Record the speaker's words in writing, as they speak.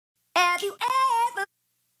Have you ever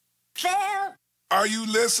felt? Are you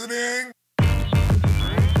listening?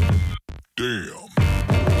 Damn.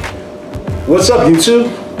 What's up,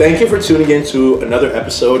 YouTube? Thank you for tuning in to another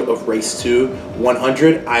episode of Race to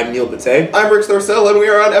 100. I'm Neil Bate. I'm Rick Thorcell, and we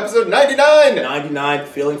are on episode 99. 99,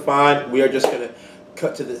 feeling fine. We are just gonna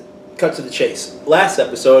cut to the chase. Last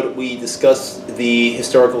episode, we discussed the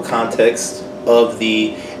historical context of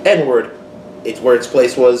the N-word. It's where its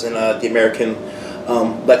place was in the American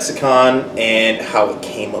lexicon and how it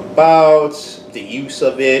came about, the use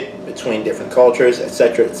of it between different cultures,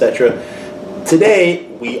 etc., etc. Today,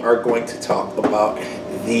 we are going to talk about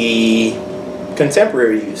the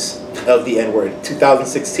contemporary use of the N-word.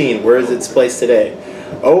 2016, where is its place today?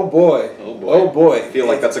 Oh boy. Oh boy. I feel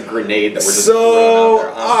like that's a grenade that we're just throwing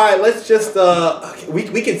out there. Alright, let's just,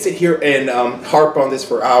 we can sit here and harp on this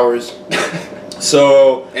for hours.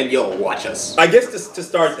 So, and you'll watch us. I guess to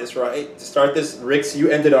start this, right? To start this, Rix, you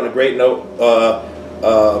ended on a great note.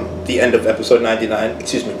 The end of episode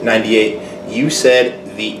 98. You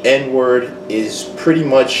said the N-word is pretty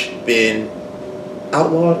much been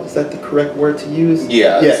outlawed. Is that the correct word to use?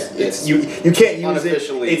 Yeah. It's you can't use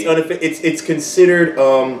unofficially.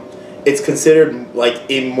 It's considered like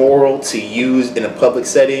immoral to use in a public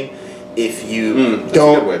setting if you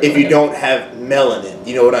don't have melanin.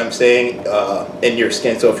 You know what I'm saying? In your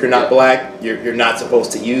skin. So if you're not black, you're not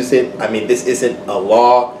supposed to use it. I mean, this isn't a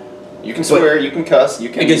law. You can swear, you can cuss, you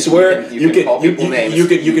can swear, you can call people names. You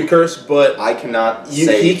can curse, but I cannot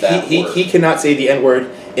say that word. He cannot say the N-word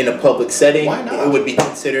in a public setting. Why not? It would be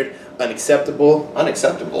considered unacceptable.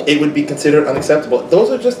 Unacceptable. It would be considered unacceptable. Those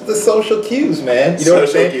are just the social cues, man. You know what I'm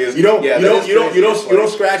saying? Cues. You don't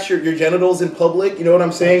scratch your genitals in public. You know what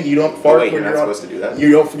I'm saying? You don't fart when you're supposed to do that.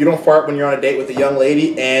 You don't fart when you're on a date with a young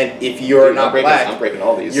lady, and if you're not black, I'm breaking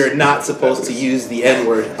all these. You're not supposed to use the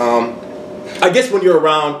N-word. I guess when you're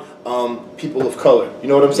around people of color, you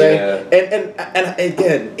know what I'm saying? Yeah. And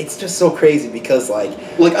again, it's just so crazy because like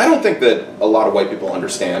I don't think that a lot of white people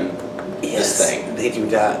understand this thing. They do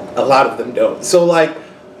not. A lot of them don't. So like,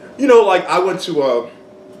 you know, like I went to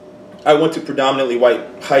predominantly white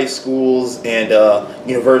high schools and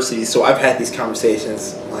universities, so I've had these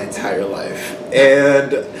conversations my entire life.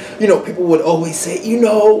 And you know, people would always say, you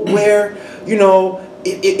know, where, you know,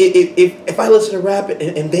 if I listen to rap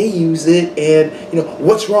and they use it, and you know,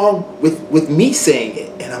 what's wrong with me saying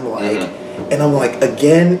it? And I'm like,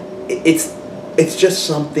 again, it's just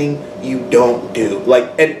something you don't do.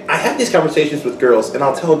 Like, and I have these conversations with girls, and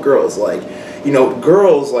I'll tell girls, like, you know,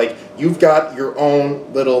 girls, like, you've got your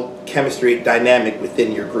own little chemistry dynamic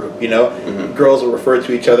within your group, you know? Girls will refer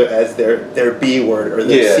to each other as their B word or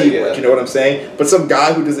their C word, you know what I'm saying? But some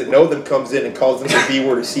guy who doesn't know them comes in and calls them the B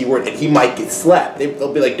word or C word, and he might get slapped.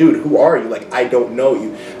 They'll be like, dude, who are you? Like, I don't know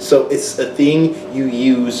you. So it's a thing you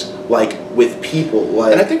use, like, with people.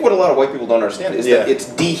 Like, and I think what a lot of white people don't understand is that it's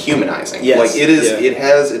dehumanizing. Yes. Like, it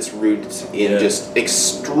has its roots in just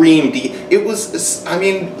extreme it was, I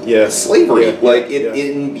mean, slavery.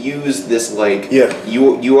 It imbues this, like,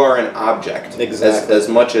 you are an object. Exactly. As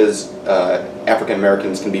much as African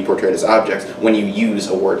Americans can be portrayed as objects, when you use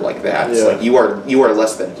a word like that, it's like you are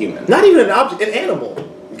less than human. Not even an object, an animal.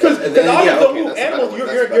 Because animal,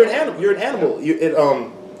 you're an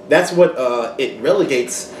animal. That's what it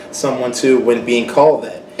relegates someone to when being called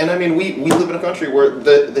that. And I mean, we live in a country where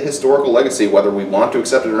the historical legacy, whether we want to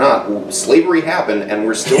accept it or not, slavery happened, and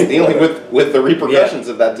we're still dealing with the repercussions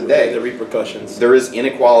of that today. The repercussions. There is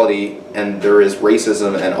inequality, and there is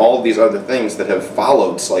racism, and all of these other things that have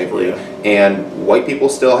followed slavery. And white people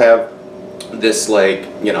still have this, like,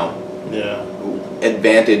 you know,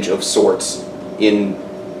 advantage of sorts in,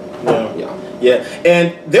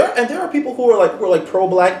 and there are people who are like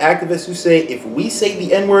pro-black activists who say if we say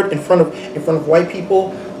the N-word in front of white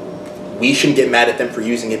people, we shouldn't get mad at them for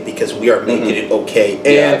using it because we are making it okay.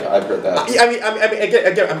 And I've heard that.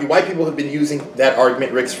 I mean, white people have been using that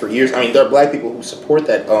argument, Ricks, for years. I mean, there are black people who support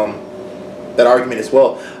that that argument as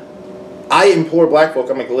well. I implore black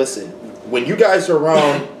folk. I'm like, listen, when you guys are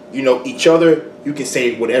around, you know, each other, you can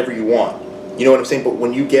say whatever you want. You know what I'm saying? But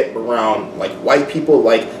when you get around, like, white people,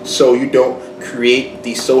 like, so you don't create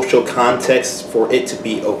the social context for it to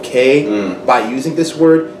be okay by using this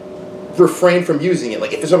word, refrain from using it.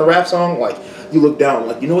 Like, if it's on a rap song, like, you look down,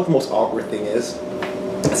 like, you know what the most awkward thing is?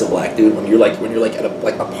 As a black dude, when you're like at a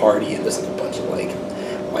party and there's like a bunch of like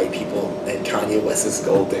white people and Kanye West's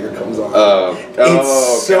Gold Digger comes on.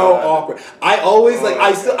 It's so awkward. I always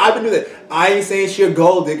I've been doing that. I ain't saying she a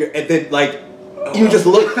gold digger, and then like you just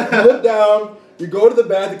look down, you go to the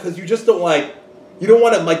bathroom because you just don't want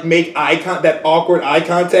to like make that awkward eye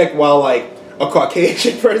contact while like a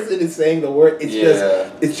Caucasian person is saying the word,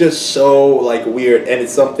 it's just so like weird, and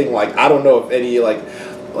it's something like I don't know if any like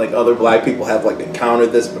other black people have like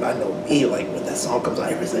encountered this, but I know me, like when that song comes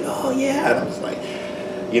out, everybody's like, oh yeah, and I'm just like,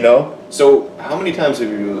 you know. So how many times have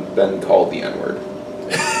you been called the N-word?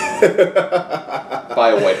 By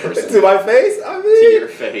a white person. To my face? I mean, to your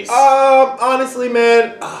face. Honestly,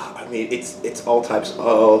 man, I mean, it's all types.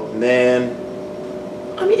 Oh man,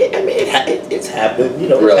 I mean, it's happened. You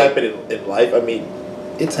know, really? It's happened in life. I mean,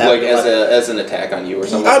 it's happened. Like as an attack on you or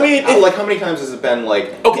something. I mean, like how many times has it been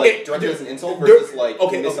like directed as an insult versus like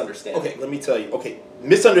misunderstanding? Okay, let me tell you. Okay,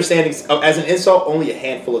 misunderstandings as an insult only a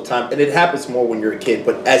handful of times, and it happens more when you're a kid.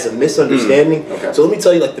 But as a misunderstanding, so let me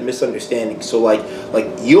tell you like the misunderstanding. So like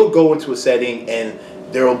you'll go into a setting and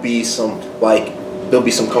there'll be some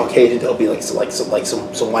Caucasian, there'll be some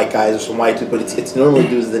white guys or some white dudes, but it's normally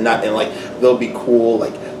dudes that not, and like they'll be cool,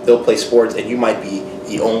 like they'll play sports, and you might be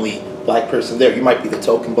the only black person there. You might be the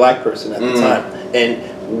token black person at the time, and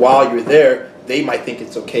while you're there, they might think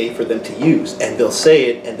it's okay for them to use, and they'll say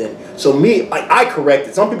it, and then so me, I correct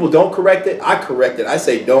it. Some people don't correct it. I correct it. I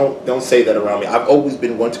say don't say that around me. I've always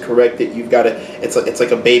been one to correct it. You've got to. It's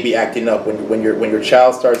like a baby acting up when your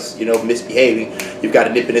child starts misbehaving. You've got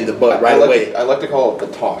to nip it in the butt right away. I like to call it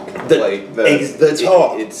the talk. The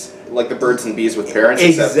talk. It's like the birds and bees with parents.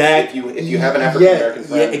 Exactly. If you have an African American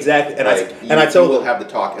friend, yeah, exactly. And I tell them, you will have the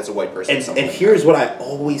talk as a white person. And here's what I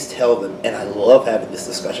always tell them, and I love having this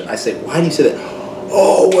discussion. I say, why do you say that?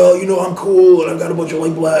 Oh well, I'm cool, and I've got a bunch of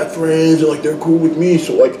like black friends, and like they're cool with me.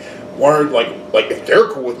 So like, why aren't like if they're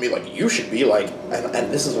cool with me, like you should be like. And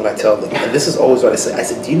this is what I tell them, and this is always what I say. I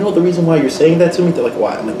said, do you know the reason why you're saying that to me? They're like,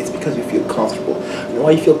 why? I'm like, it's because you feel comfortable. You know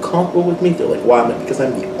why you feel comfortable with me? They're like, why? I'm like, because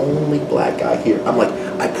I'm the only black guy here. I'm like,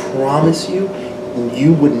 I promise you,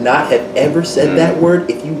 you would not have ever said that word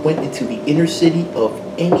if you went into the inner city of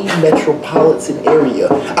any metropolitan area.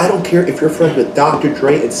 I don't care if you're friends with Dr.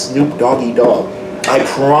 Dre and Snoop Doggy Dogg. I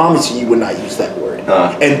promise you would not use that word.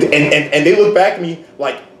 And they look back at me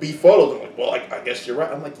like befuddled. I'm like, well, I guess you're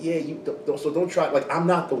right. I'm like, yeah, so don't try. Like, I'm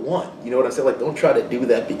not the one. You know what I'm saying? Like, don't try to do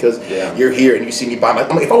that because you're here and you see me by my.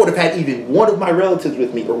 I mean, if I would have had even one of my relatives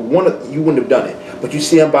with me, or you wouldn't have done it. But you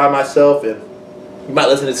see I'm by myself, and you might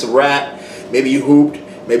listen to some rap. Maybe you hooped.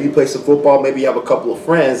 Maybe you play some football. Maybe you have a couple of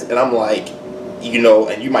friends, and I'm like,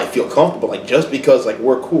 and you might feel comfortable. Like, just because like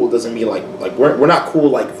we're cool doesn't mean like we're not cool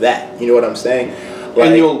like that. You know what I'm saying? Like,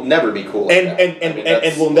 and you'll never be cool like that.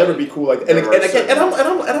 And we'll never be cool like that. And I'm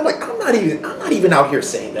like, I'm not even out here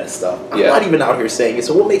saying that stuff. I'm not even out here saying it.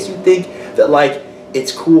 So what makes you think that like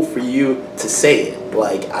it's cool for you to say it?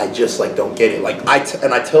 Like, I just like don't get it. Like I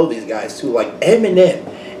tell these guys too, like Eminem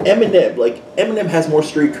has more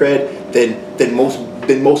street cred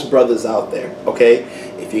than most brothers out there. Okay,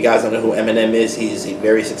 if you guys don't know who Eminem is, he's a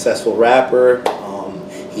very successful rapper.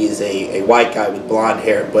 He's a white guy with blonde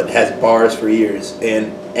hair, but has bars for years.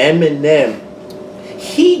 And Eminem,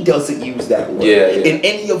 he doesn't use that word in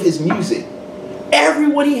any of his music.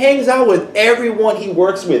 Everyone he hangs out with, everyone he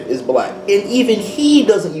works with is black. And even he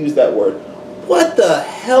doesn't use that word. What the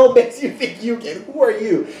hell makes you think you can? Who are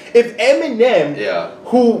you? If Eminem,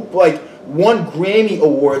 who like won Grammy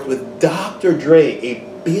Awards with Dr. Dre, a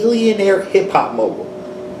billionaire hip-hop mogul,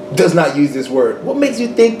 does not use this word, what makes you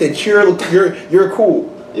think that you're cool?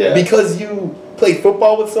 Yeah. Because you played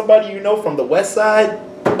football with somebody from the West Side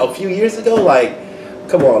a few years ago? Like,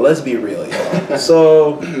 come on, let's be real, y'all.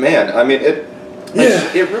 So, man, I mean, it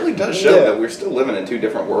really does show that we're still living in two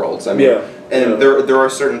different worlds. I mean, there are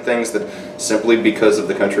certain things that simply because of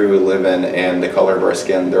the country we live in and the color of our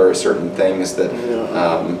skin, there are certain things that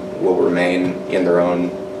will remain in their own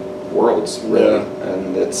worlds, really.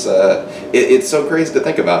 And it's so crazy to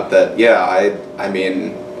think about that.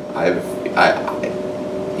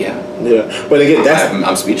 But again,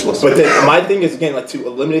 I'm speechless. But then my thing is, again, like, to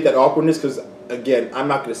eliminate that awkwardness, because again, I'm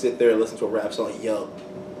not going to sit there and listen to a rap song, yo,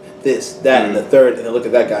 this, that, and the third, and then look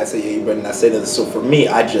at that guy and say, yeah, you better not say that. So for me,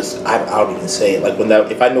 I don't even say it. Like,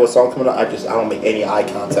 if I know a song coming up, I don't make any eye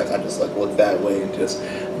contact. I just like look that way and just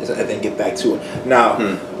and then get back to it. Now,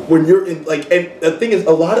 when you're in, like, and the thing is,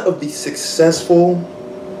 a lot of the successful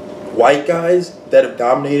white guys that have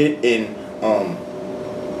dominated in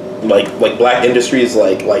like black industries,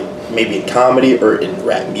 like maybe in comedy or in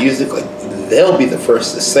rap music, like, they'll be the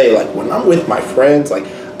first to say, like, when I'm with my friends, like,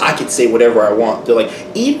 I can say whatever I want. They're like,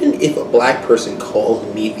 even if a black person calls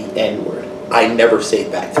me the N-word, I never say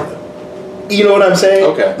it back to them. You know what I'm saying?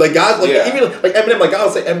 Okay. Like, guys, like, even like Eminem, like, I'll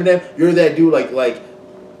say, Eminem, you're that dude, like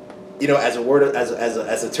as a word, as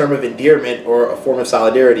a term of endearment or a form of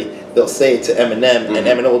solidarity, they'll say it to Eminem, and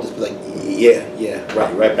Eminem will just be like, yeah,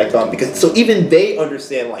 right back on. Because so even they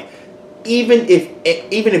understand, like, even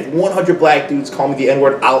if 100 black dudes call me the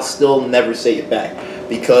N-word, I'll still never say it back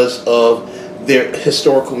because of their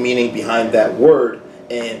historical meaning behind that word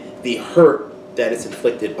and the hurt that it's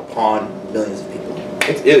inflicted upon millions of people.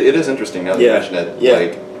 It is interesting now that you mention it. Yeah.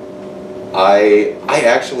 Like, I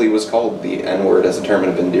actually was called the N-word as a term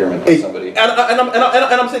of endearment by somebody. And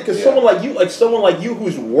I'm saying because someone like you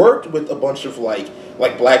who's worked with a bunch of like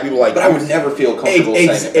black people like. But I would never feel comfortable saying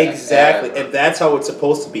it. Exactly, and that's how it's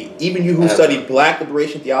supposed to be. Even you who studied Black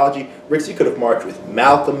liberation theology, Ricks, you could have marched with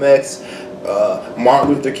Malcolm X,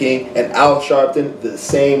 Martin Luther King, and Al Sharpton the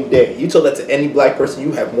same day. You tell that to any black person,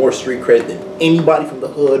 you have more street cred than anybody from the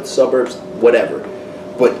hood, suburbs, whatever.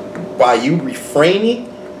 But by you refraining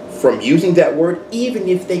from using that word, even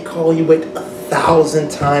if they call you it 1,000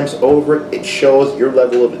 times over, it shows your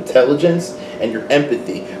level of intelligence and your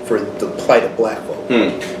empathy for the plight of black folk.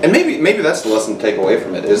 And maybe that's the lesson to take away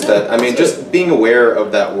from it is that, I mean, just being aware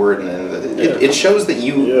of that word, and it shows that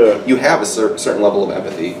you have a certain level of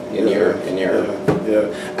empathy in your.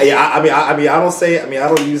 I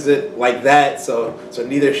don't use it like that, so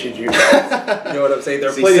neither should you. You know what I'm saying? There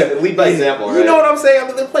are plenty of lead by example, right? You know what I'm saying? I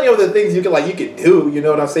mean, there are plenty of other things you could do. You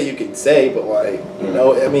know what I'm saying? You can say, but you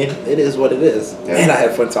know, I mean, it is what it is. Yeah. And I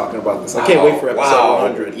had fun talking about this. I can't wait for episode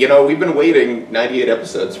 100. You know, we've been waiting 98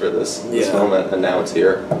 episodes for this moment, and now it's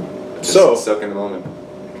here. Just soak in the moment.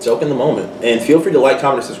 Soak in the moment. And feel free to like,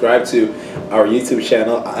 comment, and subscribe to our YouTube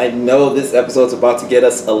channel. I know this episode's about to get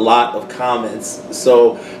us a lot of comments,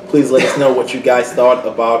 so please let us know what you guys thought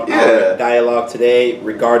about our dialogue today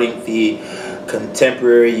regarding the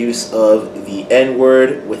contemporary use of the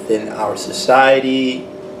N-word within our society.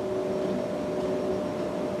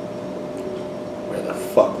 Where the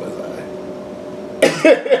fuck was I?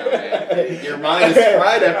 Your mind is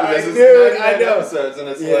fried after this. Dude, I know. Episodes, and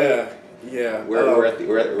it's we're at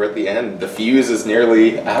the end. The fuse is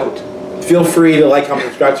nearly out. Feel free to like, comment,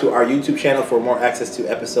 subscribe to our YouTube channel for more access to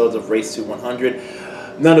episodes of Race to 100.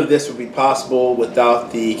 None of this would be possible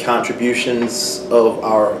without the contributions of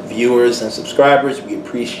our viewers and subscribers. We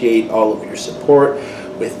appreciate all of your support.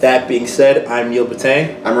 With that being said, I'm Neil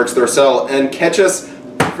Batang. I'm Rick Thorcell, and catch us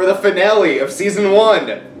for the finale of Season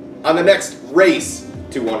 1 on the next Race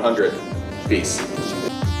to 100. Peace.